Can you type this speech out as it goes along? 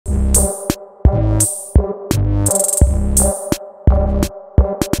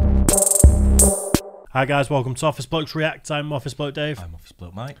Hi guys, welcome to Office Blokes React. I'm Office Bloke Dave. I'm Office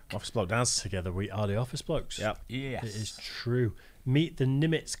Bloke Mike. Office Bloke Daz. Together we are the Office Blokes. Yep. Yes. It is true. Meet the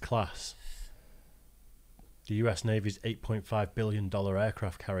Nimitz class. The US Navy's $8.5 billion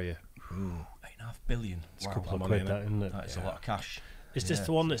aircraft carrier. $8.5 billion. It's a couple of quid, that, isn't it? That is a lot of cash. Is this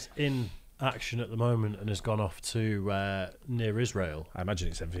the one that's in action at the moment and has gone off to near Israel? I imagine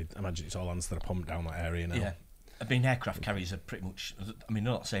it's all hands that are pumped down that area now. Yeah. I mean, aircraft carriers are pretty much, I mean,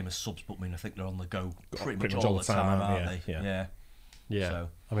 they're not the same as subs, but I mean, I think they're on the go pretty much all the time, aren't they? Yeah. Yeah. So,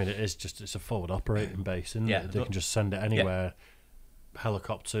 I mean, it's a forward operating base, isn't it? They can just send it anywhere. Yeah.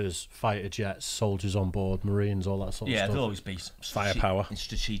 Helicopters, fighter jets, soldiers on board, marines, all that sort of stuff. Yeah, there'll always be firepower in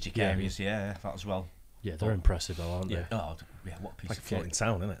strategic areas. Yeah, that as well. Yeah, they're impressive though, aren't they? Oh, yeah, what a piece like of a floating kit.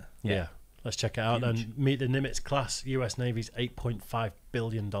 town, isn't it? Yeah. Let's check it out then. Meet the Nimitz class, US Navy's $8.5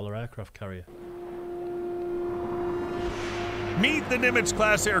 billion aircraft carrier. Meet the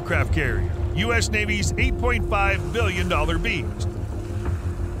Nimitz-class aircraft carrier, U.S. Navy's $8.5 billion beast.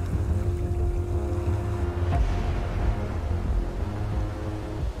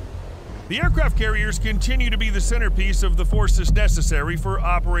 The aircraft carriers continue to be the centerpiece of the forces necessary for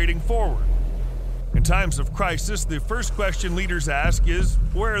operating forward. In times of crisis, the first question leaders ask is,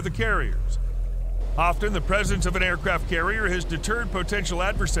 where are the carriers? Often, the presence of an aircraft carrier has deterred potential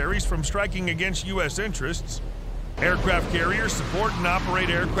adversaries from striking against U.S. interests. Aircraft carriers support and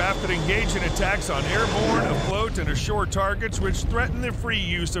operate aircraft that engage in attacks on airborne, afloat, and ashore targets which threaten the free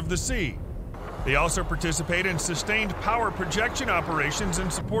use of the sea. They also participate in sustained power projection operations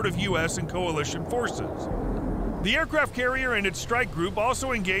in support of U.S. and coalition forces. The aircraft carrier and its strike group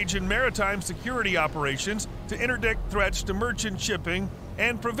also engage in maritime security operations to interdict threats to merchant shipping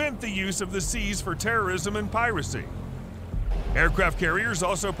and prevent the use of the seas for terrorism and piracy. Aircraft carriers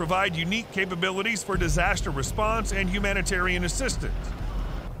also provide unique capabilities for disaster response and humanitarian assistance.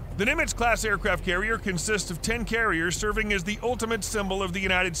 The Nimitz-class aircraft carrier consists of 10 carriers serving as the ultimate symbol of the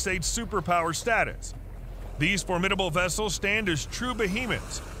United States superpower status. These formidable vessels stand as true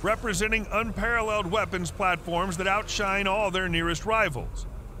behemoths, representing unparalleled weapons platforms that outshine all their nearest rivals.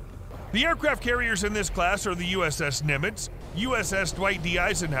 The aircraft carriers in this class are the USS Nimitz, USS Dwight D.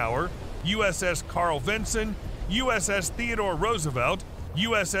 Eisenhower, USS Carl Vinson, USS Theodore Roosevelt,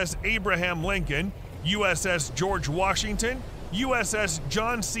 USS Abraham Lincoln, USS George Washington, USS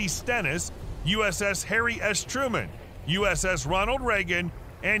John C. Stennis, USS Harry S. Truman, USS Ronald Reagan,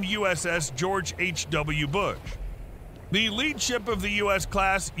 and USS George H.W. Bush. The lead ship of the U.S.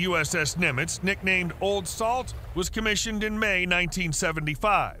 class, USS Nimitz, nicknamed Old Salt, was commissioned in May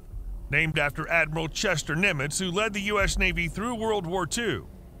 1975, named after Admiral Chester Nimitz, who led the U.S. Navy through World War II.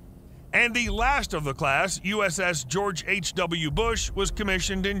 And the last of the class, USS George H.W. Bush, was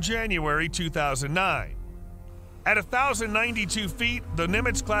commissioned in January 2009. At 1,092 feet, the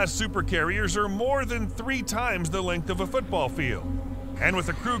Nimitz-class supercarriers are more than 3 times the length of a football field. And with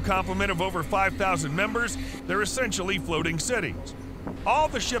a crew complement of over 5,000 members, they're essentially floating cities. All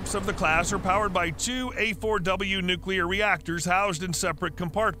the ships of the class are powered by 2 A4W nuclear reactors housed in separate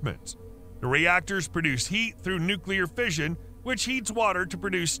compartments. The reactors produce heat through nuclear fission, which heats water to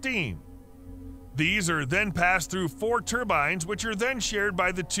produce steam. These are then passed through 4 turbines, which are then shared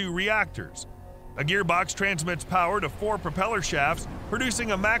by the 2 reactors. A gearbox transmits power to 4 propeller shafts,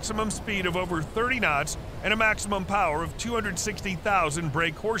 producing a maximum speed of over 30 knots and a maximum power of 260,000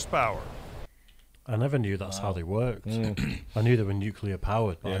 brake horsepower. I never knew that's how they worked. I knew they were nuclear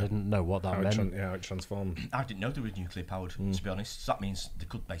powered, but I didn't know what that meant. How it transformed. I didn't know they were nuclear powered, to be honest. So that means they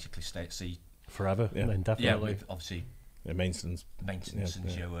could basically stay at sea Forever, indefinitely. Yeah, with obviously maintenance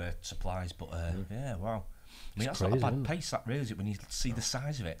and your supplies, but yeah, wow. I mean, that's crazy, not a bad pace, that really, is it, when you see the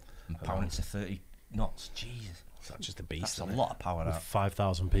size of it and powering it to 30 knots. Jesus. That's just a beast. That's a lot of power. With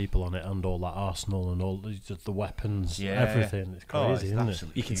 5,000 people on it and all that arsenal and all the weapons, everything. It's crazy, isn't it?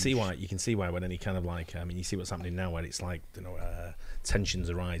 You can see why. You can see why when any kind of like, I mean, you see what's happening now, where it's like, you know, tensions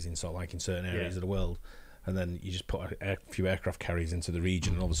are rising, sort of like in certain areas of the world, and then you just put a few aircraft carriers into the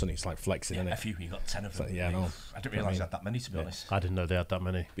region, and all of a sudden it's like flexing, isn't it? A few. You got 10 of them. Like, I know. I didn't realise they had that many, to be honest. I didn't know they had that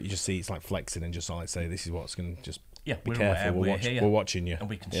many. But you just see it's like flexing, and just like say, this is what's going to just be we're careful. Aware, we're watching you, and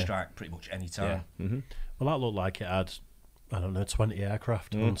we can strike pretty much any time. Well, that looked like it had, I don't know, 20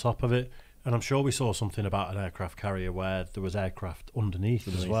 aircraft on top of it. And I'm sure we saw something about an aircraft carrier where there was aircraft underneath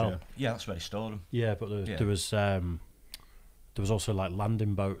as well. Yeah, that's where they stored them. Yeah, but there was also like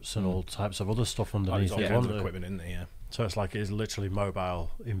landing boats and all types of other stuff underneath. All kinds of equipment in there, yeah. So it's like it's literally mobile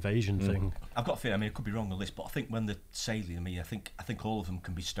invasion thing. I've got a feeling, I mean, it could be wrong on this, but I think when they're sailing, I mean, I think all of them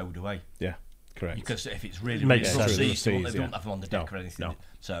can be stowed away. Yeah. Correct. Because if it's really Makes sense. They don't have them on the deck or anything. No.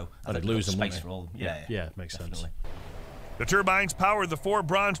 So I'd think lose they've them, got space for all of them. Yeah, Yeah, it makes sense. The The turbines power the 4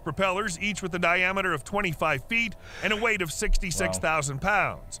 bronze propellers, each with a diameter of 25 feet and a weight of 66,000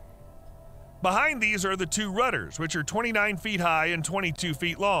 pounds. Behind these are the 2 rudders, which are 29 feet high and 22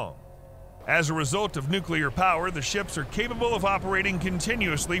 feet long. As a result of nuclear power, the ships are capable of operating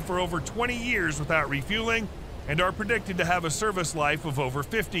continuously for over 20 years without refueling and are predicted to have a service life of over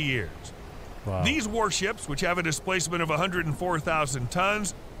 50 years. Wow. These warships, which have a displacement of 104,000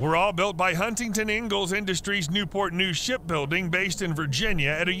 tons, were all built by Huntington Ingalls Industries Newport News Shipbuilding based in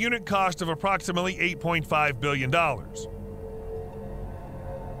Virginia at a unit cost of approximately $8.5 billion.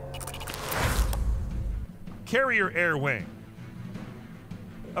 Carrier Air Wing.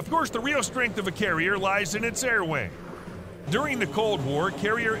 Of course, the real strength of a carrier lies in its air wing. During the Cold War,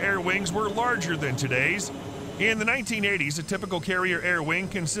 carrier air wings were larger than today's. In the 1980s, a typical carrier air wing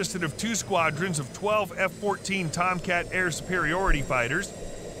consisted of 2 squadrons of 12 F-14 Tomcat air superiority fighters,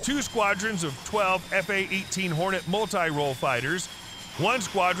 2 squadrons of 12 FA-18 Hornet multi-role fighters, 1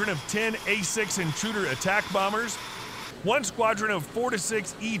 squadron of 10 A-6 Intruder attack bombers, 1 squadron of 4 to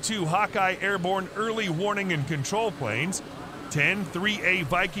 6 E-2 Hawkeye airborne early warning and control planes, 10 3A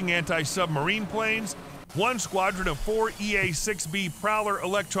Viking anti-submarine planes, 1 squadron of 4 EA-6B Prowler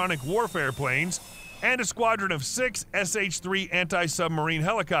electronic warfare planes, and a squadron of 6 SH-3 anti-submarine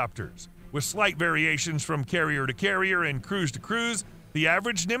helicopters. With slight variations from carrier to carrier and cruise to cruise, the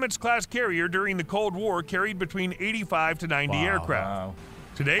average Nimitz-class carrier during the Cold War carried between 85 to 90 aircraft. Wow.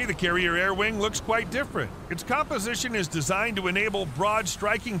 Today, the carrier air wing looks quite different. Its composition is designed to enable broad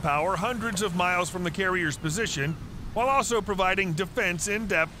striking power hundreds of miles from the carrier's position, while also providing defense in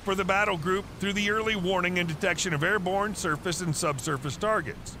depth for the battle group through the early warning and detection of airborne, surface, and subsurface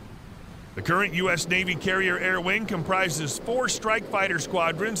targets. The current U.S. Navy Carrier Air Wing comprises 4 strike fighter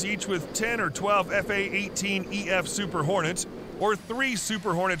squadrons, each with 10 or 12 FA-18 EF Super Hornets, or 3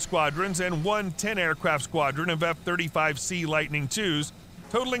 Super Hornet squadrons and 1 10-aircraft squadron of F-35C Lightning IIs,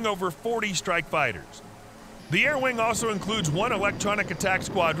 totaling over 40 strike fighters. The Air Wing also includes 1 electronic attack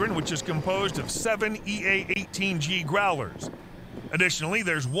squadron, which is composed of 7 EA-18G Growlers. Additionally,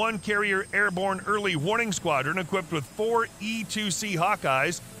 there's 1 carrier airborne early warning squadron equipped with 4 E-2C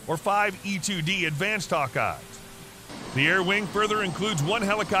Hawkeyes or 5 E-2D advanced Hawkeyes. The Air Wing further includes 1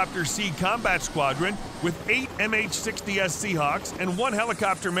 helicopter sea combat squadron with 8 MH-60S Seahawks and 1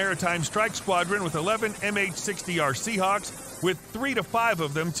 helicopter maritime strike squadron with 11 MH-60R Seahawks, with 3 to 5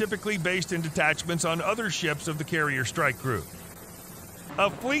 of them typically based in detachments on other ships of the carrier strike group. A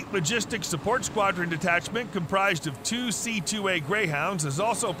Fleet Logistics Support Squadron detachment comprised of 2 C-2A Greyhounds is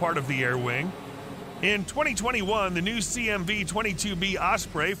also part of the Air Wing. In 2021, the new CMV-22B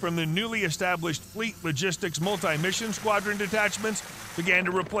Osprey from the newly established Fleet Logistics Multi-Mission Squadron detachments began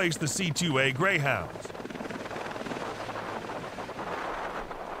to replace the C-2A Greyhounds.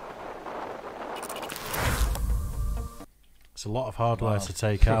 It's a lot of hardware to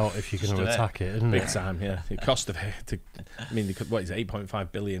take out if you're going to attack it, isn't it? Big time, yeah. The cost of it, I mean, what is it,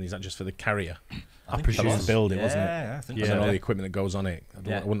 8.5 billion? Is that just for the carrier? I presume. That was the building, wasn't it? Yeah, I think And so. all the equipment that goes on it.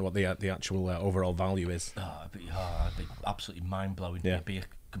 I wonder what the actual overall value is. It'd be absolutely mind-blowing. Yeah. It'd be a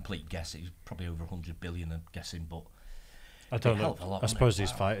complete guess. It's probably over 100 billion, I'm guessing, but I don't know. Lot, I suppose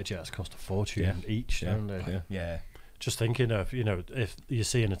these fighter jets cost a fortune each, don't they? Yeah. Just thinking of, if you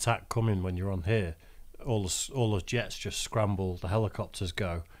see an attack coming when you're on here, all the jets just scramble, the helicopters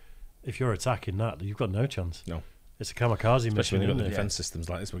go. If you're attacking that, you've got no chance. No. It's a kamikaze mission, Especially when you've got the isn't it? defence systems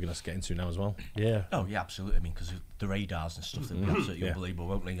like this we're going to get into now as well. Yeah. Oh, yeah, absolutely. I mean, because of the radars and stuff, they'll be absolutely unbelievable,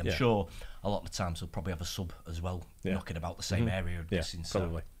 won't they? I'm sure a lot of the times they'll probably have a sub as well, knocking about the same area.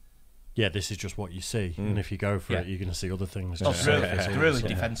 Probably. Yeah, this is just what you see, and if you go for it, you're going to see other things. The early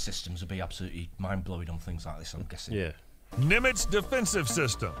defence systems will be absolutely mind-blowing on things like this, I'm guessing. Yeah. Nimitz Defensive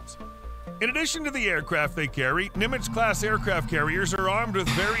Systems. In addition to the aircraft they carry, Nimitz-class aircraft carriers are armed with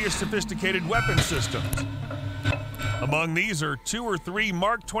various sophisticated weapon systems. Among these are 2 or 3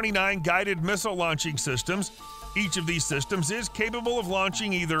 Mark 29 guided missile launching systems. Each of these systems is capable of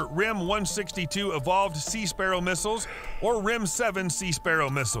launching either RIM 162 Evolved Sea Sparrow missiles or RIM 7 Sea Sparrow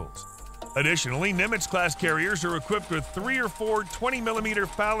missiles. Additionally, Nimitz-class carriers are equipped with 3 or 4 20mm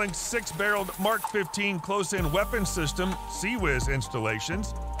Phalanx 6-barreled Mark 15 close-in weapon system (CWIS)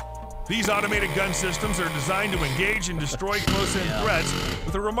 installations. These automated gun systems are designed to engage and destroy close-in threats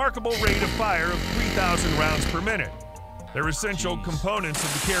with a remarkable rate of fire of 3,000 rounds per minute. They're essential components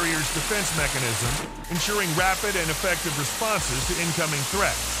of the carrier's defense mechanism, ensuring rapid and effective responses to incoming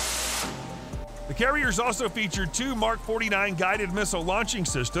threats. The carriers also feature 2 Mark 49 guided missile launching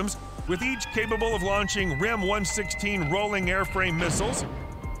systems, with each capable of launching RIM 116 rolling airframe missiles.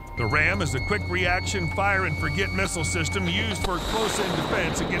 The RAM is a quick-reaction fire-and-forget missile system used for close-in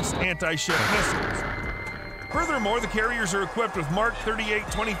defense against anti-ship missiles. Furthermore, the carriers are equipped with Mark 38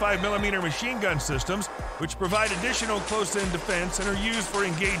 25mm machine gun systems, which provide additional close-in defense and are used for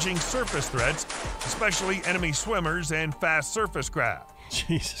engaging surface threats, especially enemy swimmers and fast surface craft.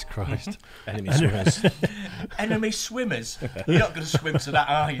 Jesus Christ. Enemy swimmers. Enemy swimmers? You're not going to swim to that,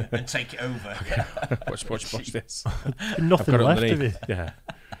 are you, and take it over? Watch this. Nothing left of it. Yeah.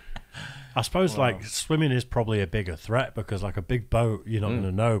 I suppose like swimming is probably a bigger threat because like a big boat you're not going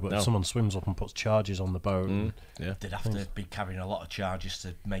to know, but if someone swims up and puts charges on the boat. Yeah. They'd have to be carrying a lot of charges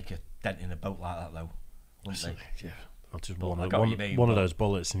to make a dent in a boat like that, though, wouldn't they? Yeah. I'll just But one I of, got what one, you mean, one of but- those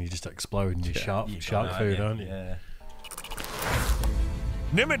bullets and you just explode and you're shark food, aren't you? Yeah.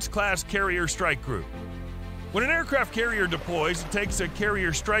 Nimitz-class carrier strike group. When an aircraft carrier deploys, it takes a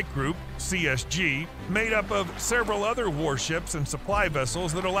carrier strike group, CSG, made up of several other warships and supply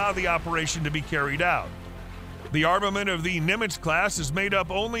vessels that allow the operation to be carried out. The armament of the Nimitz class is made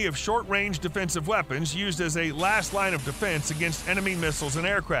up only of short-range defensive weapons used as a last line of defense against enemy missiles and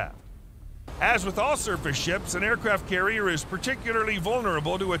aircraft. As with all surface ships, an aircraft carrier is particularly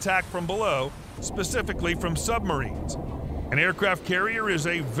vulnerable to attack from below, specifically from submarines. An aircraft carrier is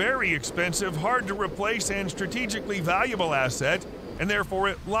a very expensive, hard-to-replace, and strategically valuable asset, and therefore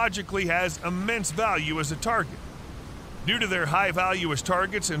it logically has immense value as a target. Due to their high value as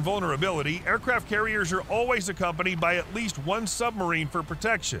targets and vulnerability, aircraft carriers are always accompanied by at least one submarine for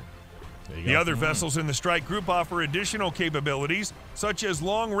protection. The other vessels in the strike group offer additional capabilities, such as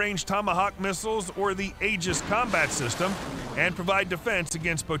long-range Tomahawk missiles or the Aegis combat system, and provide defense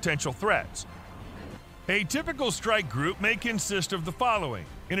against potential threats. A typical strike group may consist of the following.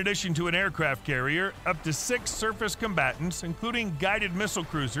 In addition to an aircraft carrier, up to 6 surface combatants, including guided missile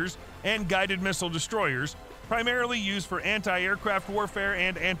cruisers and guided missile destroyers, primarily used for anti-aircraft warfare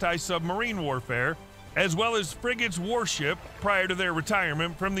and anti-submarine warfare, as well as frigates warship prior to their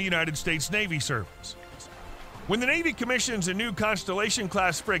retirement from the United States Navy service. When the Navy commissions a new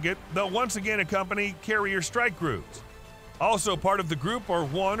Constellation-class frigate, they'll once again accompany carrier strike groups. Also part of the group are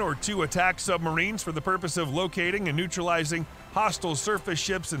 1 or 2 attack submarines for the purpose of locating and neutralizing hostile surface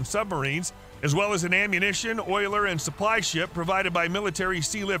ships and submarines, as well as an ammunition, oiler, and supply ship provided by Military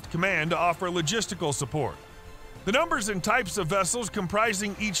Sea Lift Command to offer logistical support. The numbers and types of vessels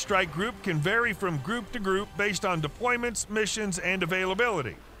comprising each strike group can vary from group to group based on deployments, missions, and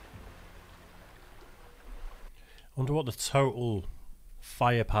availability. I wonder what the total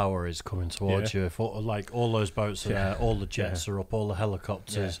firepower is coming towards you. If all those boats are there, all the jets are up, all the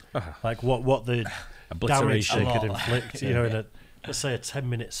helicopters, like what the damage they could inflict, you know, in let's say a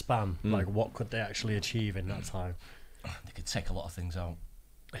 10-minute span, like what could they actually achieve in that time? They could take a lot of things out.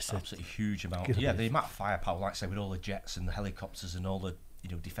 It's Absolutely huge amount. Yeah, the amount of firepower, like I say, with all the jets and the helicopters and all the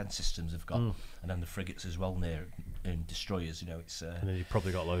defence systems they've got, and then the frigates as well near and destroyers. It's and then you've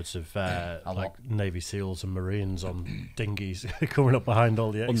probably got loads of lot. Navy SEALs and Marines on dinghies coming up behind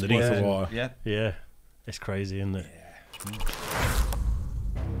all the Underneath the water. Yeah, it's crazy, isn't it?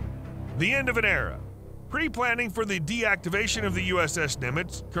 The end of an era. Pre-planning for the deactivation of the USS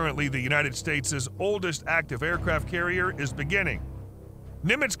Nimitz, currently the United States' oldest active aircraft carrier, is beginning.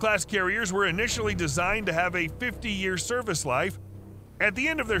 Nimitz-class carriers were initially designed to have a 50-year service life. At the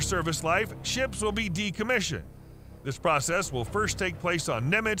end of their service life, ships will be decommissioned. This process will first take place on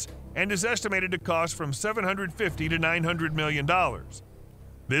Nimitz and is estimated to cost from $750 to $900 million.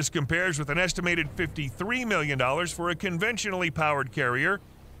 This compares with an estimated $53 million for a conventionally powered carrier.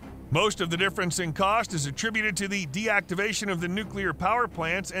 Most of the difference in cost is attributed to the deactivation of the nuclear power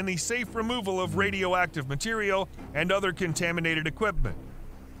plants and the safe removal of radioactive material and other contaminated equipment.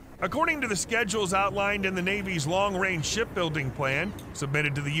 According to the schedules outlined in the Navy's long-range shipbuilding plan,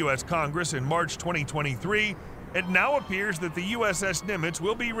 submitted to the U.S. Congress in March 2023, it now appears that the USS Nimitz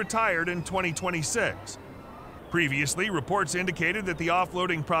will be retired in 2026. Previously, reports indicated that the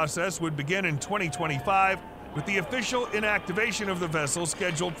offloading process would begin in 2025, with the official inactivation of the vessel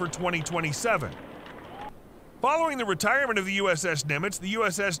scheduled for 2027. Following the retirement of the USS Nimitz, the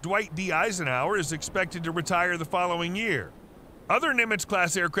USS Dwight D. Eisenhower is expected to retire the following year. Other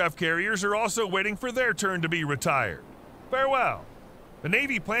Nimitz-class aircraft carriers are also waiting for their turn to be retired. Farewell. The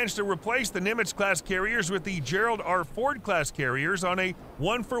Navy plans to replace the Nimitz-class carriers with the Gerald R. Ford-class carriers on a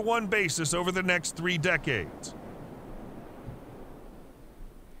one-for-one basis over the next 3 decades.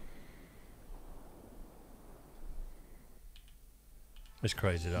 It's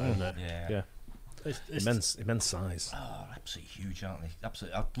crazy, that, isn't it? Yeah. It's immense size. Oh, absolutely huge, aren't they?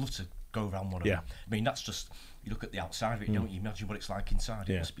 Absolutely. I'd love to go around one of Yeah. them. I mean, that's just, you look at the outside of it, don't you? Imagine what it's like inside.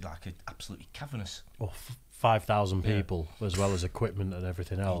 It must be like absolutely cavernous. Well, 5,000 people as well as equipment and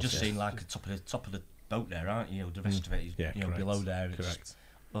everything else. You're just seeing like the top of the boat there, aren't you? The rest of it is correct. below there. It's, Correct.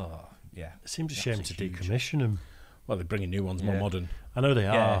 oh, yeah. It seems a shame to decommission them. Well, they're bringing new ones, more modern. I know they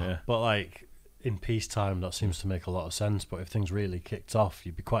are, but like in peacetime, that seems to make a lot of sense. But if things really kicked off,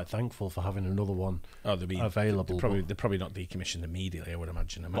 you'd be quite thankful for having another one available. They're probably not decommissioned immediately, I would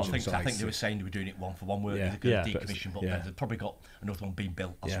imagine. I think they were saying they were doing it one for one, weren't they? They're going to decommission, but they've probably got another one being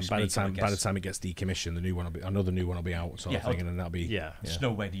built. By the time it gets decommissioned, another new one will be out. Sort of thing, and then that'll be. There's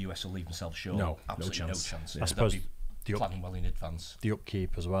no way the US will leave themselves short. No, absolutely no chance. I suppose planning well in advance. The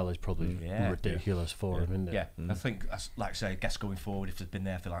upkeep as well is probably ridiculous for them, isn't it? Yeah, I think, like I say, I guess going forward, if they've been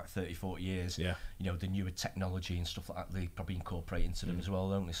there for like 30, 40 years, you know, the newer technology and stuff like that, they probably incorporate into them as well,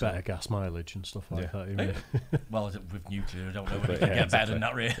 don't they? So, better gas mileage and stuff like that. You know? Well, with nuclear, I don't know whether it can get better than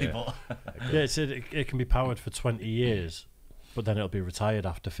that, really. But it can be powered for 20 years, but then it'll be retired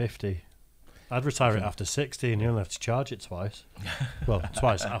after 50. I'd retire it after 60 and you only have to charge it twice. Well,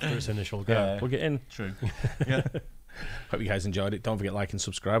 twice after its initial go. We'll get in. True. Hope you guys enjoyed it. Don't forget to like and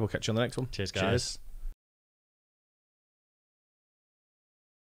subscribe. We'll catch you on the next one. Cheers, guys. Cheers.